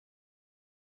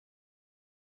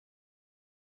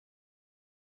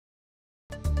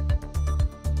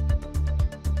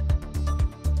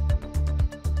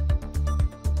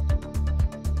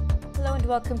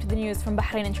welcome to the news from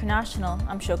Bahrain International.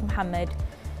 I'm Shouk Mohammed.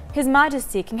 His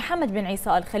Majesty King Hamad bin Isa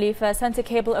Al Khalifa sent a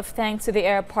cable of thanks to the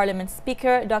Arab Parliament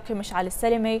Speaker, Dr. Mash'al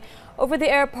Al-Salimi, over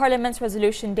the Arab Parliament's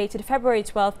resolution dated February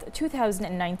 12,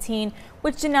 2019,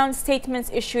 which denounced statements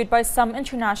issued by some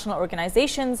international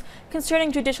organizations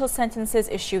concerning judicial sentences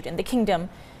issued in the kingdom.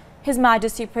 His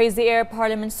Majesty praised the Arab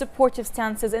Parliament's supportive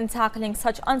stances in tackling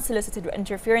such unsolicited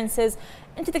interferences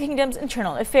into the kingdom's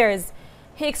internal affairs.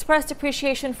 He expressed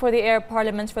appreciation for the Arab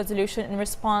Parliament's resolution in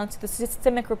response to the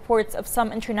systemic reports of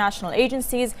some international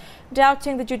agencies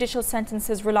doubting the judicial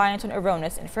sentences reliant on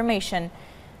erroneous information.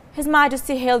 His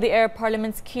Majesty hailed the Arab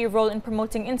Parliament's key role in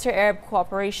promoting inter-Arab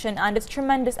cooperation and its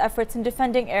tremendous efforts in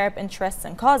defending Arab interests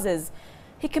and causes.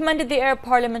 He commended the Arab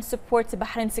Parliament's support to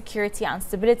Bahrain's security and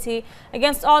stability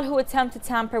against all who attempt to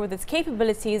tamper with its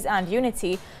capabilities and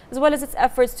unity, as well as its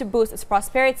efforts to boost its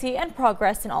prosperity and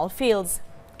progress in all fields.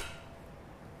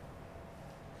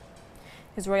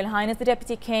 His Royal Highness the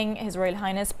Deputy King, His Royal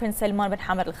Highness Prince Salman bin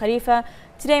Hamad Al Khalifa,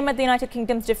 today met the United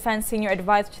Kingdom's Defence Senior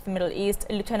Advisor to the Middle East,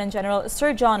 Lieutenant General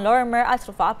Sir John Lorimer at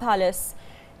Rafah Palace.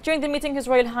 During the meeting, His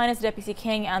Royal Highness the Deputy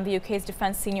King and the UK's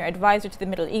Defence Senior Advisor to the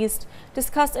Middle East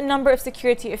discussed a number of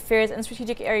security affairs and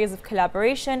strategic areas of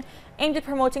collaboration aimed at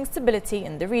promoting stability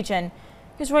in the region.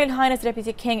 His Royal Highness the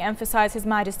Deputy King emphasized His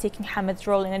Majesty King Hamad's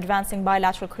role in advancing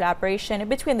bilateral collaboration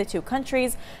between the two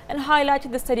countries and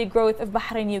highlighted the steady growth of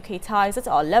Bahrain-UK ties at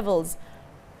all levels.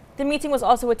 The meeting was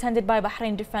also attended by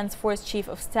Bahrain Defence Force Chief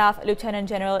of Staff Lieutenant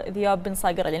General Diab bin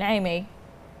Sagar Al-Naimi.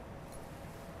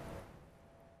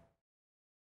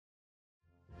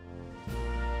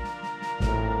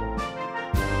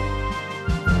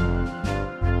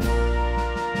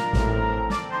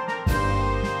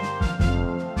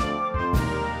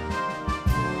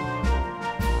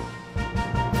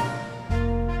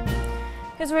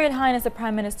 His Royal Highness the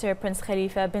Prime Minister Prince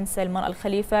Khalifa bin Salman Al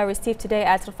Khalifa received today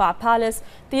at Rafah Palace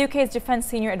the UK's Defence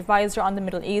Senior Advisor on the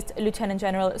Middle East, Lieutenant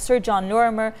General Sir John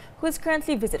Lorimer, who is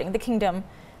currently visiting the kingdom.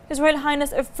 His Royal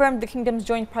Highness affirmed the kingdom's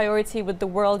joint priority with the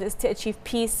world is to achieve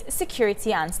peace,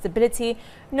 security and stability,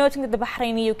 noting that the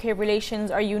Bahraini-UK relations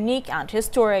are unique and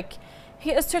historic.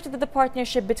 He asserted that the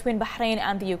partnership between Bahrain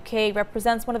and the UK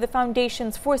represents one of the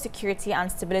foundations for security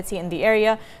and stability in the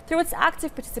area through its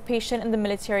active participation in the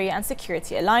military and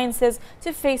security alliances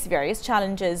to face various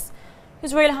challenges.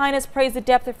 His Royal Highness praised the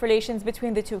depth of relations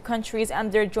between the two countries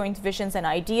and their joint visions and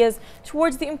ideas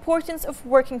towards the importance of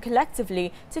working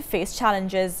collectively to face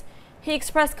challenges. He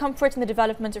expressed comfort in the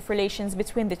development of relations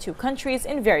between the two countries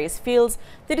in various fields,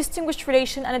 the distinguished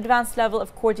relation and advanced level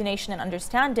of coordination and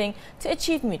understanding to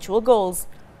achieve mutual goals.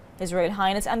 His Royal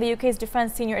Highness and the UK's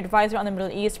Defence Senior Advisor on the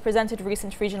Middle East presented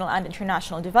recent regional and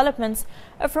international developments,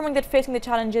 affirming that facing the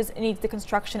challenges needs the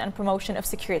construction and promotion of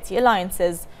security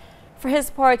alliances. For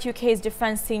his part, UK's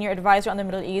Defence Senior Advisor on the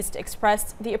Middle East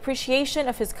expressed the appreciation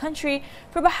of his country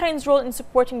for Bahrain's role in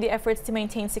supporting the efforts to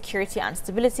maintain security and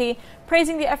stability,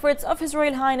 praising the efforts of His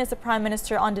Royal Highness the Prime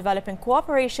Minister on developing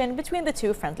cooperation between the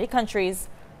two friendly countries.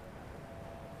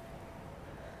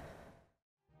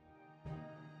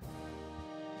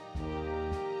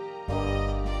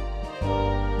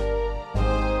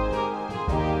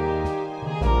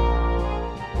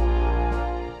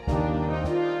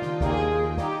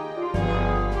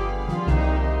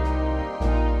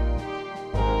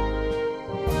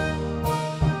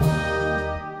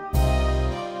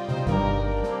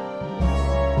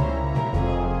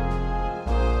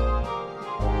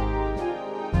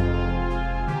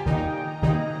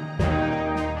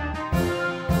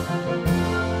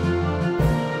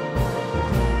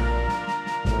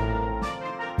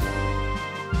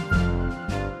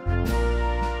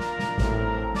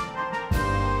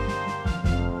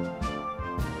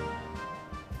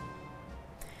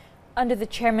 Under the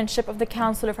chairmanship of the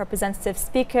Council of Representatives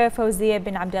Speaker Fawzia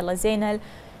bin Abdullah Zainal,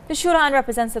 the Shura and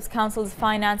Representatives Council's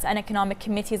Finance and Economic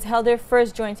Committees held their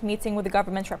first joint meeting with the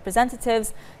government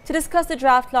representatives to discuss the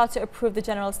draft law to approve the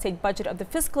General State Budget of the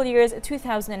fiscal years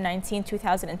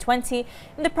 2019-2020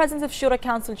 in the presence of Shura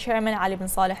Council Chairman Ali bin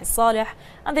Saleh Al-Saleh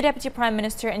and the Deputy Prime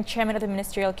Minister and Chairman of the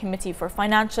Ministerial Committee for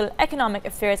Financial, Economic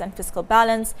Affairs and Fiscal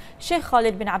Balance, Sheikh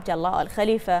Khalid bin Abdullah Al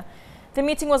Khalifa. The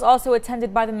meeting was also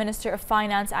attended by the Minister of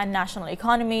Finance and National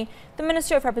Economy, the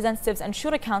Minister of Representatives and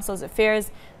Shura Council's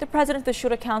Affairs, the President of the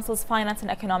Shura Council's Finance and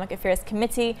Economic Affairs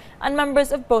Committee, and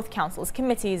members of both Council's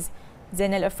committees.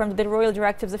 Zainal affirmed that the royal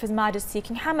directives of His Majesty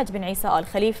King Hamad bin Isa Al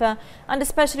Khalifa, and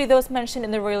especially those mentioned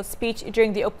in the royal speech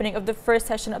during the opening of the first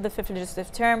session of the 5th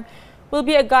legislative term, will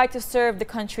be a guide to serve the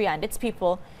country and its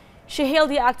people. She hailed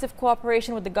the active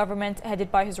cooperation with the government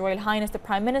headed by His Royal Highness the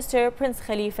Prime Minister, Prince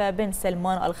Khalifa bin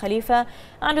Salman Al Khalifa,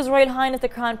 and His Royal Highness the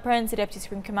Crown Prince, the Deputy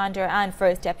Supreme Commander and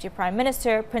First Deputy Prime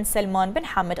Minister, Prince Salman bin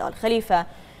Hamad Al Khalifa.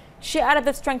 She added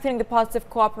that strengthening the positive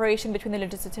cooperation between the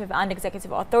legislative and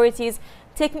executive authorities,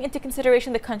 taking into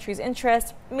consideration the country's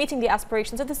interests, meeting the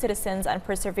aspirations of the citizens and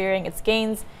persevering its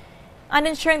gains, and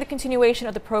ensuring the continuation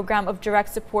of the program of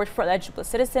direct support for eligible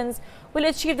citizens will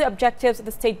achieve the objectives of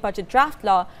the State Budget Draft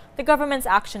Law, the government's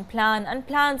action plan, and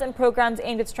plans and programs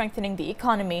aimed at strengthening the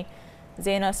economy.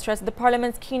 Zaina stressed the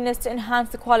Parliament's keenness to enhance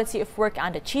the quality of work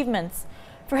and achievements.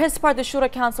 For his part, the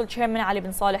Shura Council Chairman Ali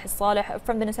bin Saleh al-Saleh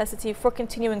affirmed the necessity for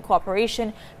continuing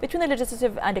cooperation between the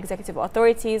legislative and executive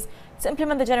authorities to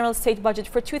implement the General State Budget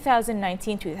for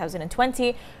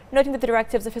 2019-2020, noting that the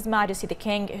directives of His Majesty the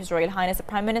King, His Royal Highness the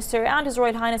Prime Minister and His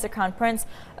Royal Highness the Crown Prince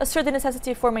assert the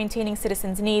necessity for maintaining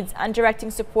citizens' needs and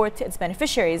directing support to its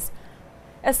beneficiaries.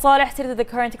 As-Saleh stated that the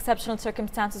current exceptional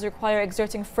circumstances require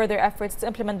exerting further efforts to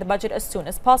implement the budget as soon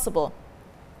as possible.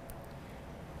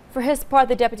 For his part,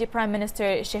 the Deputy Prime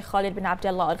Minister, Sheikh Khalid bin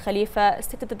Abdullah Al Khalifa,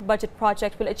 stated that the budget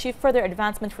project will achieve further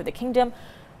advancement for the kingdom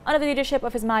under the leadership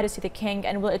of His Majesty the King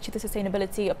and will achieve the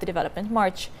sustainability of the development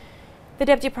march. The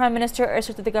Deputy Prime Minister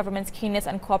asserted that the government's keenness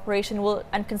and cooperation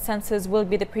and consensus will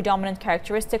be the predominant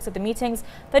characteristics of the meetings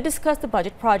that discuss the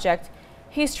budget project.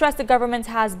 He stressed the government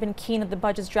has been keen that the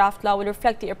budget's draft law will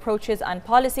reflect the approaches and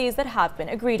policies that have been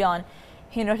agreed on.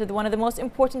 He noted that one of the most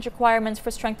important requirements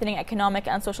for strengthening economic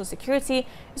and social security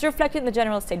is reflected in the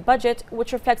General State Budget,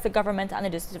 which reflects the government and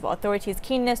legislative authorities'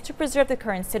 keenness to preserve the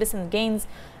current citizen gains,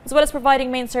 as well as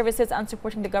providing main services and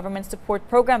supporting the government's support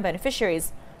program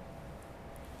beneficiaries.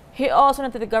 He also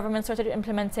noted that the government started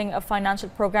implementing a financial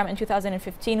program in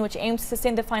 2015 which aims to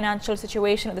sustain the financial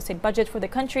situation of the state budget for the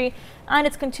country and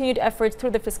its continued efforts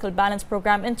through the fiscal balance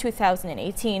program in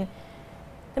 2018.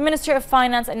 The Minister of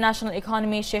Finance and National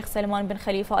Economy, Sheikh Salman bin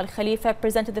Khalifa Al Khalifa,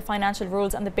 presented the financial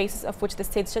rules on the basis of which the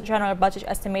state's general budget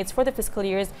estimates for the fiscal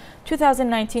years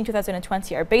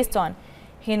 2019-2020 are based on.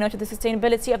 He noted the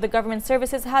sustainability of the government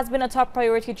services has been a top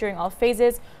priority during all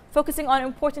phases, focusing on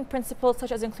important principles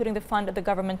such as including the fund of the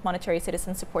government monetary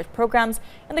citizen support programs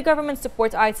and the government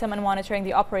support item and monitoring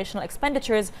the operational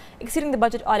expenditures exceeding the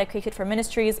budget allocated for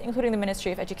ministries, including the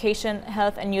Ministry of Education,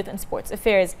 Health and Youth and Sports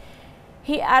Affairs.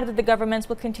 He added that the government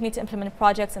will continue to implement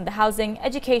projects in the housing,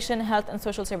 education, health and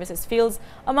social services fields,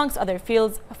 amongst other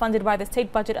fields, funded by the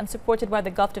state budget and supported by the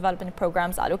Gulf Development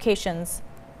Program's allocations.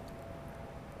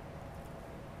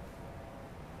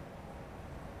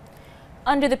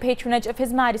 Under the patronage of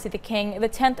His Majesty the King, the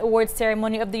 10th awards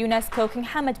ceremony of the UNESCO King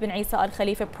Hamad bin Isa Al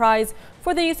Khalifa Prize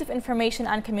for the use of information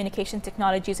and communication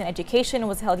technologies in education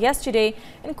was held yesterday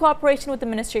in cooperation with the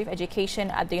Ministry of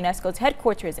Education at the UNESCO's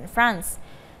headquarters in France.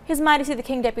 His Majesty the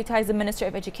King deputized the Minister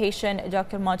of Education,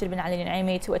 Dr. Majid bin Ali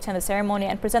Naimi, to attend the ceremony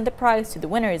and present the prize to the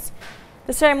winners.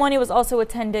 The ceremony was also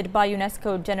attended by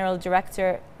UNESCO General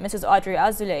Director Mrs. Audrey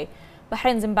Azoulay,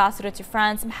 Bahrain's Ambassador to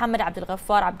France, Mohammed Abdel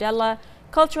Ghaffar Abdallah,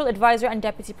 Cultural Advisor and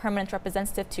Deputy Permanent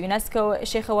Representative to UNESCO,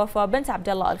 Sheikha Wafa bint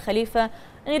Abdullah Al Khalifa,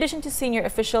 in addition to senior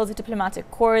officials, diplomatic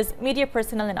corps, media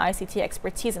personnel and ICT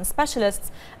expertise and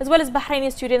specialists, as well as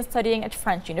Bahraini students studying at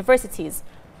French universities.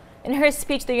 In her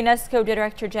speech, the UNESCO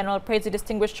Director General praised the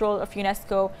distinguished role of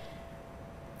UNESCO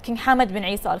King Hamad bin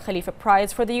Isa Al Khalifa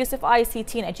Prize for the use of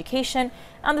ICT in education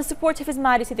and the support of His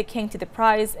Majesty the King to the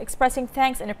prize, expressing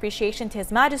thanks and appreciation to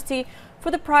His Majesty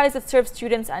for the prize that serves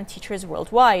students and teachers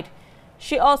worldwide.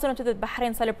 She also noted that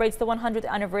Bahrain celebrates the 100th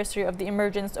anniversary of the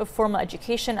emergence of formal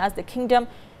education as the kingdom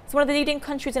is one of the leading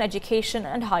countries in education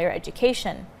and higher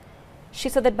education. She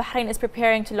said that Bahrain is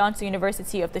preparing to launch the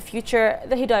University of the Future,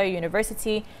 the Hidayah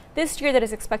University, this year that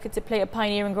is expected to play a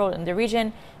pioneering role in the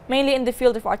region, mainly in the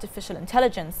field of artificial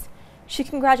intelligence. She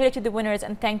congratulated the winners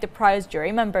and thanked the prize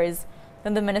jury members.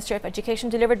 Then the Minister of Education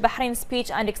delivered Bahrain's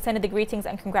speech and extended the greetings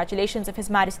and congratulations of His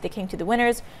Majesty the King to the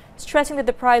winners, stressing that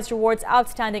the prize rewards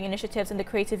outstanding initiatives in the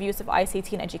creative use of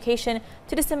ICT in education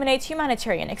to disseminate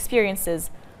humanitarian experiences.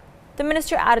 The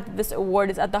Minister added that this award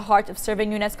is at the heart of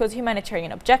serving UNESCO's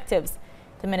humanitarian objectives.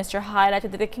 The Minister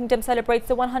highlighted that the Kingdom celebrates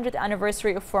the 100th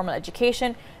anniversary of formal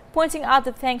education, pointing out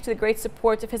that thanks to the great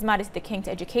support of His Majesty the King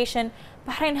to education,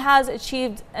 Bahrain has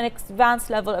achieved an advanced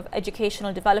level of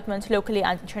educational development locally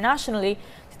and internationally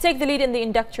to take the lead in the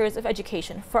inductors of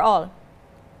education for all.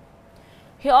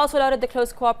 He also lauded the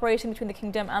close cooperation between the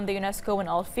Kingdom and the UNESCO in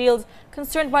all fields,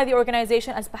 concerned by the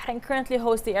organization as Bahrain currently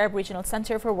hosts the Arab Regional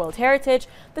Center for World Heritage,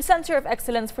 the Center of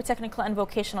Excellence for Technical and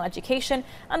Vocational Education,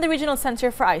 and the Regional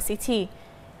Center for ICT.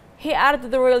 He added that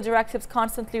the royal directives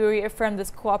constantly reaffirm this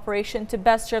cooperation to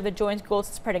best serve the joint goals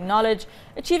of spreading knowledge,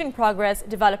 achieving progress,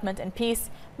 development and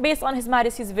peace, based on His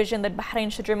Majesty's vision that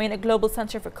Bahrain should remain a global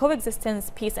centre for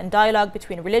coexistence, peace and dialogue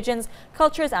between religions,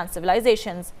 cultures and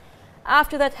civilizations.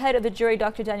 After that, head of the jury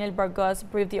Dr. Daniel Bargaz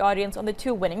briefed the audience on the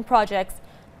two winning projects.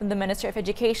 Then the Minister of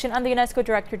Education and the UNESCO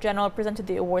Director General presented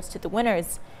the awards to the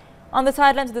winners. On the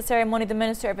sidelines of the ceremony, the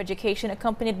Minister of Education,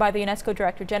 accompanied by the UNESCO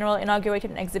Director General,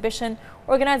 inaugurated an exhibition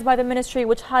organized by the Ministry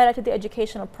which highlighted the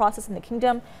educational process in the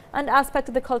Kingdom and aspects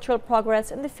of the cultural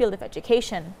progress in the field of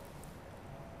education.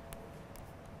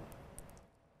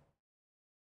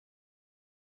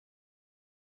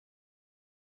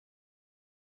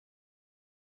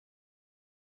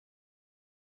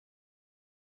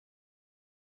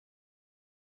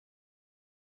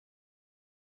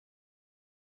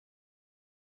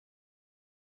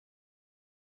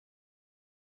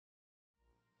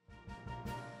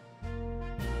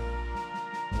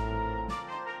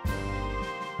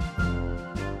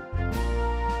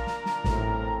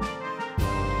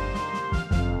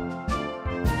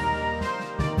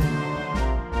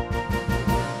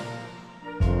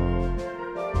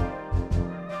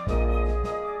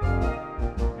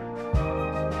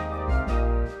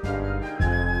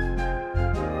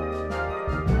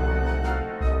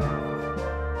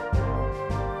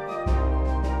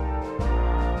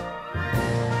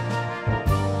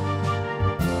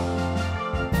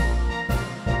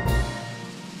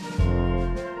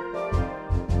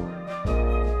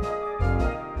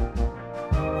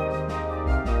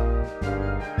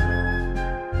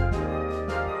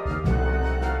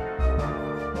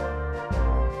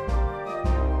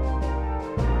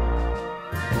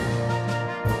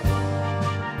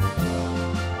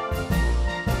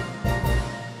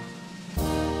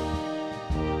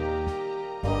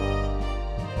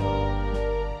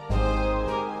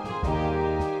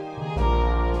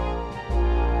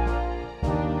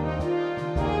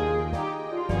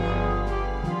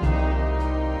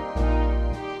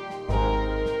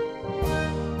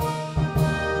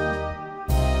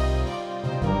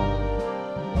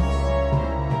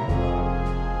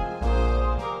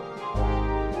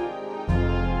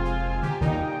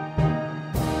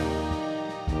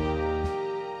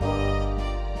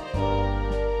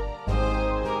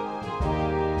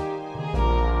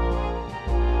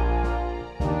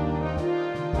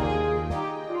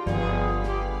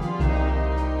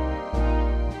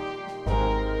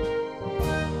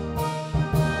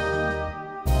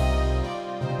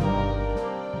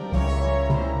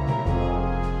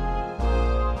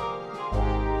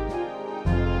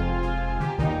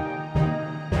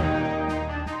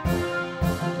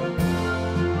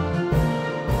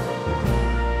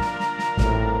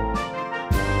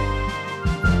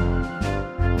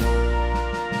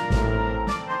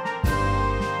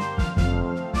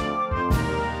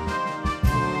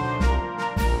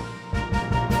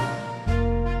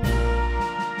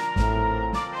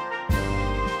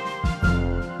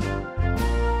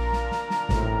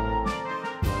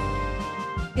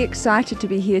 Excited to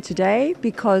be here today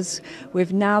because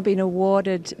we've now been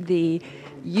awarded the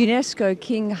UNESCO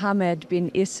King Hamad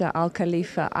bin Isa Al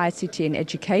Khalifa ICT and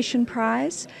Education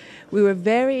Prize. We were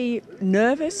very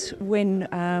nervous when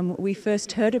we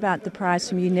first heard about the prize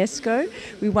from UNESCO.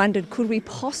 We wondered, could we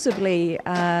possibly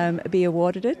be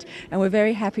awarded it? And we're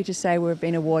very happy to say we've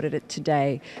been awarded it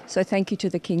today. So thank you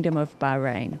to the Kingdom of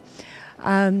Bahrain.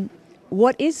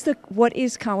 What is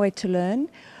Can't Wait to Learn?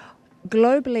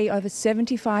 Globally, over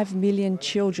 75 million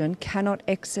children cannot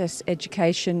access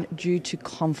education due to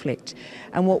conflict.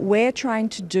 And what we're trying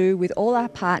to do with all our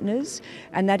partners,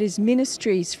 and that is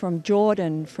ministries from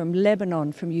Jordan, from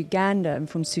Lebanon, from Uganda and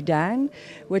from Sudan,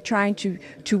 we're trying to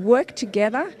work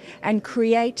together and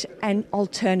create an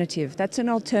alternative. That's an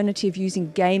alternative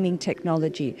using gaming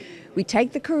technology. We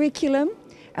take the curriculum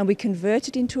and we convert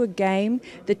it into a game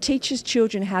that teaches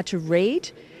children how to read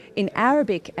in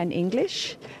Arabic and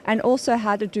English, and also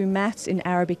how to do maths in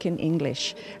Arabic and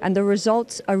English. And the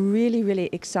results are really, really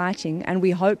exciting, and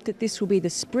we hope that this will be the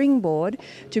springboard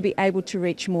to be able to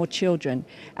reach more children.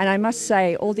 And I must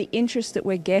say, all the interest that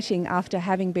we're getting after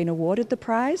having been awarded the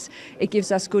prize, it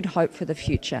gives us good hope for the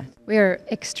future. We are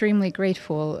extremely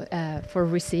grateful for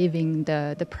receiving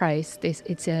the prize.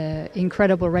 It's an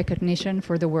incredible recognition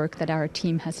for the work that our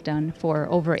team has done for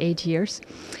over 8 years.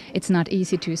 It's not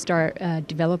easy to start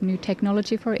develop new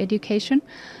technology for education,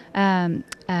 and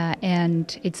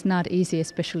it's not easy,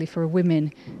 especially for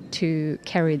women, to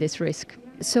carry this risk.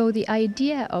 So the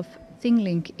idea of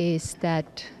ThingLink is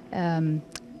that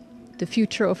the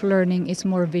future of learning is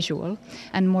more visual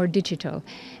and more digital,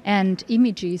 and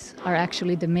images are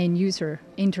actually the main user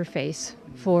interface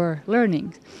for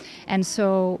learning. And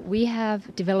so we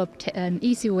have developed an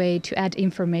easy way to add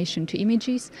information to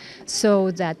images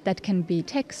so that that can be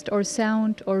text or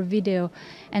sound or video,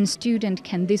 and student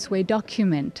can this way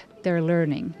document their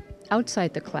learning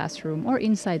outside the classroom or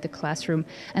inside the classroom,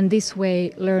 and this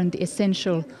way learn the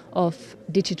essential of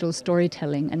digital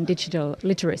storytelling and digital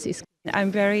literacy.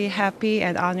 I'm very happy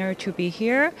and honored to be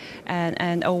here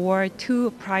and award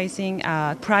two prize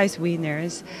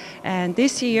winners. And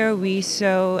this year we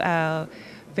saw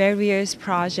various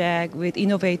projects with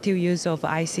innovative use of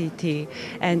ICT.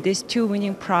 And these two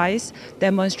winning prizes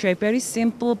demonstrate very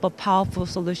simple but powerful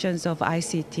solutions of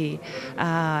ICT,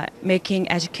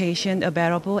 making education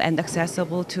available and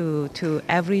accessible to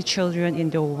every children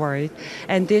in the world.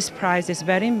 And this prize is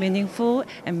very meaningful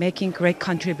and making great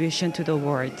contribution to the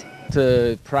world.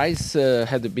 The prize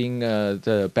had been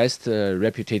the best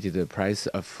reputed prize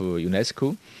of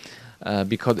UNESCO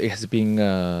because it has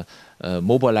been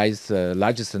mobilized the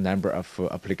largest number of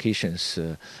applications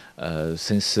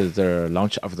since the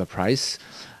launch of the prize.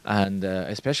 And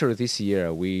especially this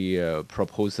year, we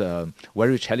propose a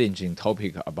very challenging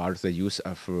topic about the use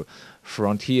of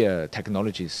frontier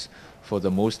technologies for the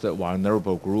most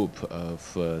vulnerable group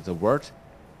of the world.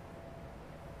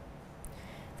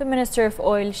 The Minister of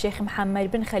Oil, Sheikh Mohammed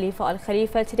bin Khalifa Al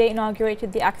Khalifa, today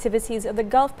inaugurated the activities of the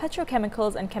Gulf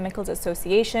Petrochemicals and Chemicals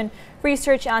Association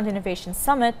Research and Innovation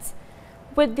Summit,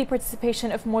 with the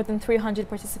participation of more than 300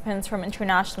 participants from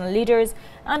international leaders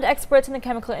and experts in the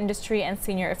chemical industry and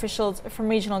senior officials from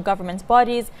regional government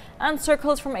bodies and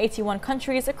circles from 81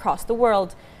 countries across the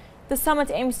world. The summit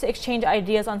aims to exchange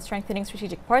ideas on strengthening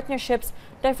strategic partnerships,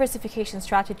 diversification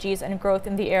strategies, and growth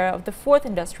in the era of the fourth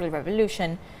industrial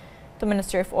revolution. The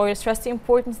Minister of Oil stressed the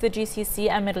importance of the GCC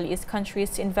and Middle East countries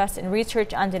to invest in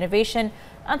research and innovation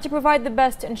and to provide the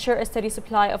best to ensure a steady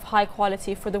supply of high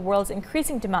quality for the world's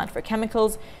increasing demand for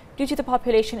chemicals due to the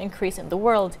population increase in the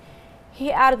world.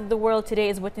 He added that the world today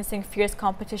is witnessing fierce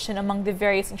competition among the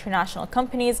various international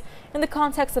companies in the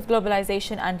context of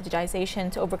globalization and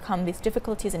digitization to overcome these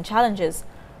difficulties and challenges.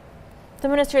 The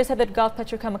Minister said that Gulf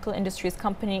Petrochemical Industries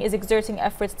Company is exerting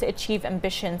efforts to achieve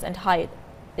ambitions and high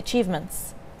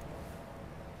achievements.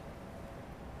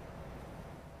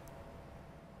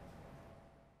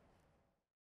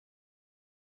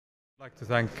 I'd like to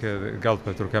thank the Gulf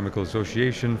Petrochemical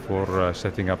Association for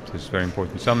setting up this very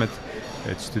important summit.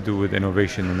 It's to do with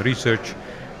innovation and research.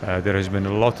 There has been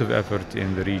a lot of effort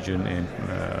in the region in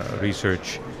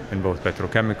research in both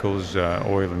petrochemicals,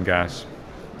 oil and gas,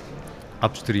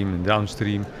 upstream and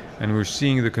downstream, and we're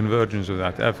seeing the convergence of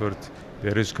that effort.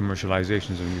 There is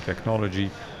commercialization of new technology.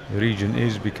 The region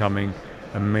is becoming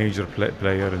a major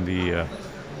player in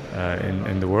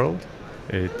the world.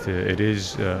 It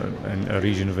is a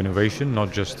region of innovation,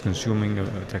 not just consuming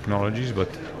technologies, but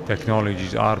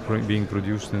technologies are being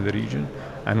produced in the region,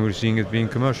 and we're seeing it being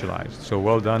commercialized. So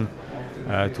well done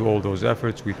to all those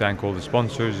efforts. We thank all the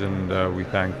sponsors, and we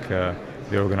thank the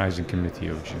organizing committee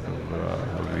of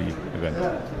the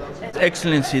event.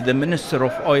 Excellency, the Minister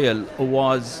of Oil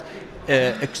was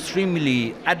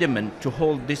extremely adamant to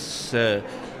hold this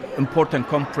important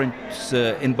conference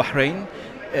in Bahrain,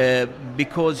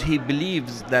 because he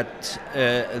believes that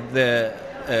the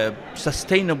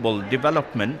sustainable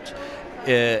development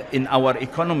in our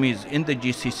economies in the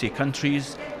GCC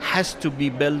countries has to be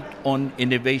built on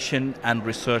innovation and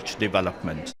research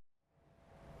development.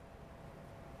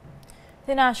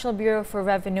 The National Bureau for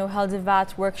Revenue held a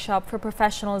VAT workshop for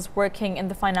professionals working in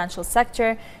the financial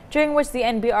sector, during which the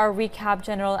NBR recapped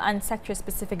general and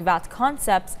sector-specific VAT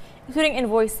concepts, including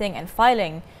invoicing and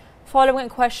filing. Following a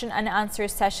question and answer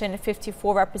session,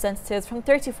 54 representatives from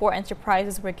 34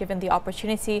 enterprises were given the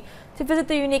opportunity to visit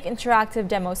the unique interactive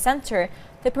demo center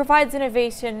that provides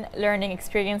innovation learning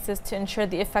experiences to ensure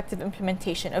the effective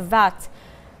implementation of VAT.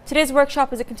 Today's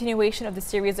workshop is a continuation of the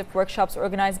series of workshops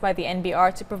organized by the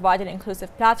NBR to provide an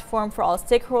inclusive platform for all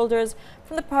stakeholders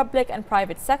from the public and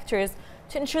private sectors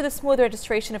to ensure the smooth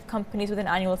registration of companies with an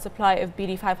annual supply of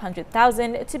BD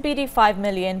 500,000 to BD 5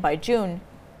 million by June.